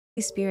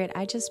Holy Spirit,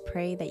 I just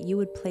pray that you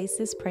would place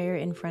this prayer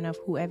in front of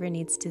whoever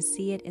needs to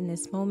see it in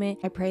this moment.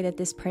 I pray that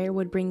this prayer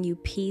would bring you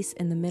peace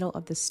in the middle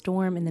of the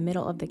storm, in the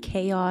middle of the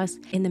chaos,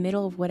 in the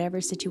middle of whatever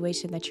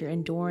situation that you're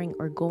enduring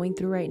or going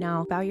through right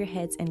now. Bow your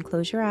heads and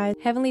close your eyes.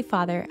 Heavenly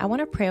Father, I want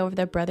to pray over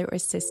the brother or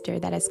sister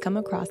that has come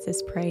across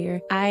this prayer.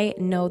 I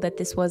know that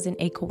this wasn't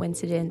a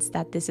coincidence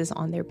that this is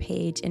on their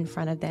page in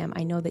front of them.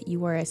 I know that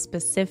you are a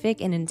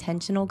specific and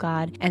intentional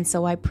God. And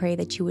so I pray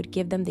that you would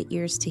give them the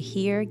ears to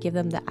hear, give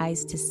them the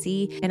eyes to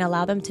see, and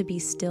allow them to be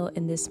still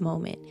in this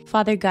moment.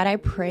 Father God, I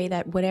pray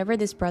that whatever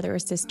this brother or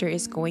sister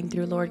is going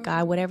through, Lord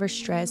God, whatever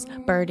stress,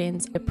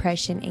 burdens,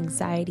 depression,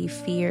 anxiety,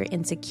 fear,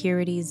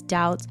 insecurities,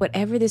 doubts,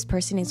 whatever this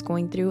person is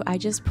going through, I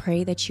just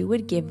pray that you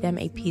would give them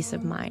a peace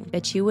of mind,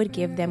 that you would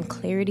give them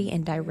clarity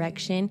and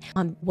direction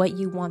on what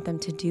you want them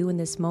to do in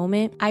this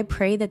moment. I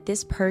pray that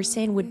this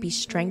person would be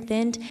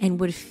strengthened and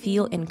would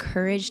feel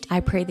encouraged. I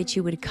pray that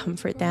you would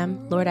comfort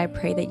them. Lord, I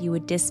pray that you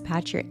would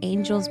dispatch your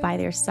angels by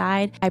their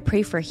side. I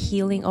pray for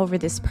healing over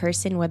this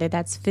person, whether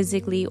that's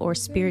physically or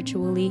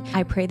spiritually.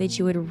 I pray that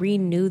you would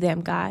renew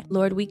them, God.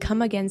 Lord, we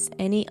come against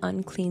any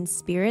unclean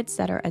spirits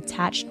that are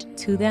attached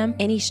to them,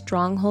 any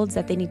strongholds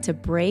that they need to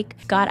break.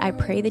 God, I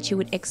pray that you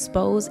would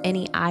expose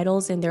any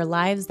idols in their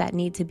lives that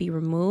need to be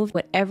removed.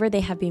 Whatever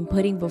they have been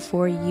putting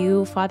before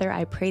you, Father,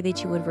 I pray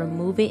that you would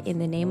remove it in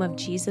the name of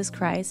Jesus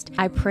Christ.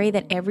 I pray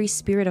that every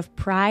spirit of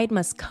pride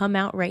must come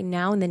out right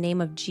now in the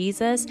name of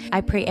Jesus. I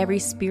pray every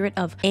spirit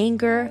of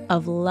anger,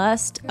 of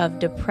lust, of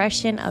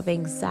depression, of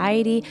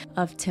anxiety,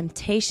 of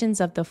temptations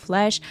of the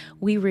flesh,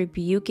 we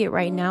rebuke it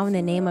right now in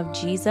the name of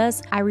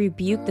Jesus. I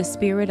rebuke the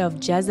spirit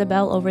of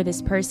Jezebel over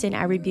this person.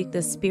 I rebuke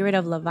the spirit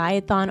of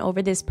Leviathan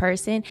over this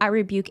person. I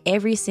rebuke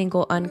every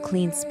single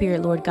unclean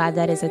spirit, Lord God,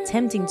 that is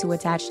attempting to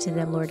attach to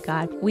them, Lord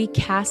God. We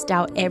cast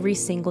out every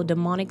single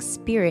demonic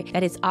spirit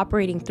that is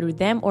operating through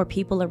them or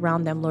people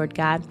around them, Lord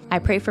God. I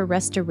pray for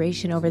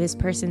restoration over this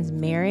person's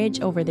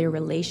marriage, over their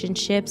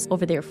relationships,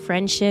 over their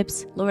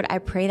friendships. Lord, I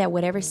pray that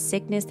whatever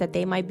sickness that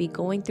they might be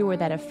going through or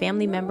that a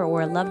family member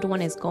or a loved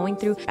one is going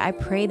through, I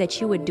pray that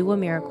you would do a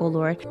miracle,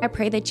 Lord. I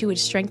pray that you would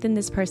strengthen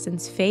this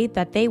person's faith,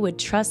 that they would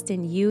trust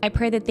in you. I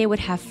pray that they would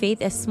have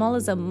faith as small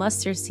as a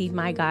mustard seed,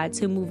 my God,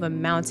 to move a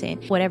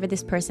mountain. Whatever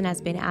this person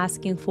has been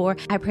asking for,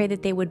 I pray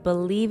that they would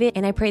believe it,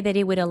 and I pray that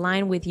it would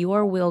align with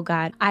your will,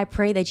 God. I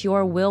pray that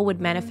your will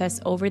would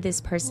manifest over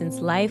this person's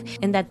life,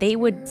 and that they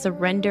would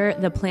surrender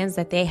the plans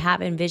that they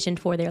have envisioned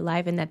for their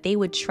life, and that they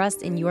would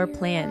trust in your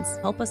plans.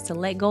 Help us to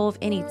let go of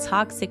any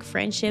toxic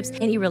friendships,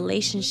 any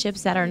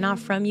relationships that are not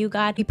from you,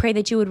 God. We pray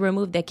that you would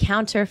remove the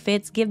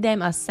counterfeits, give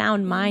them a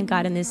sound mind,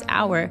 God, in this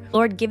hour.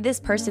 Lord, give this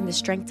person the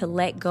strength to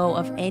let go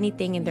of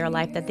anything in their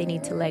life that they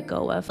need to let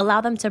go of.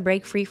 Allow them to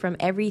break free from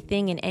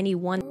everything and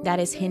anyone that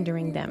is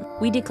hindering them.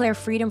 We declare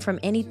freedom from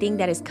anything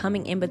that is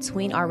coming in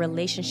between our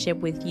relationship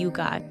with you,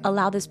 God.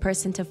 Allow this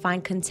person to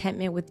find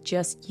contentment with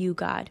just you,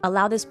 God.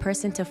 Allow this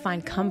person to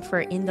find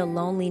comfort in the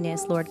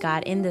loneliness, Lord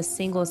God, in the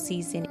single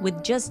season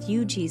with just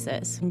you,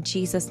 Jesus. In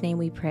Jesus' name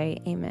we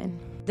pray, amen.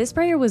 This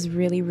prayer was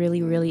really,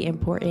 really, really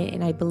important,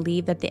 and I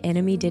believe that the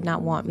enemy did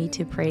not want me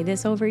to pray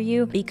this over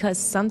you because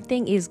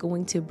something is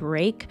going to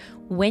break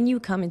when you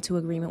come into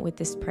agreement with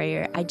this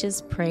prayer. I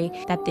just pray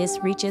that this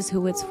reaches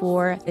who it's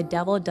for. The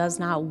devil does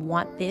not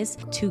want this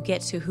to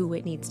get to who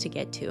it needs to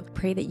get to.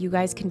 Pray that you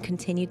guys can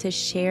continue to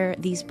share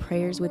these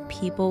prayers with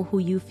people who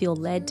you feel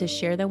led to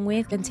share them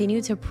with.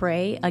 Continue to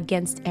pray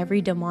against every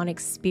demonic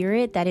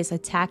spirit that is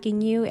attacking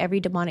you,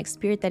 every demonic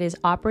spirit that is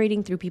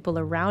operating through people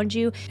around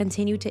you.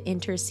 Continue to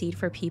intercede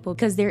for people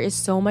because there is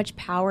so much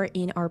power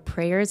in our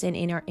prayers and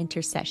in our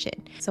intercession.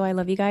 So I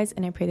love you guys,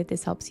 and I pray that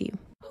this helps you.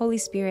 Holy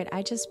Spirit,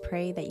 I just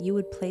pray that you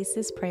would place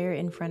this prayer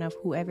in front of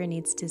whoever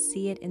needs to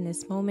see it in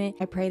this moment.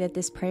 I pray that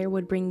this prayer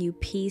would bring you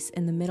peace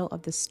in the middle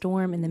of the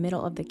storm, in the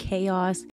middle of the chaos,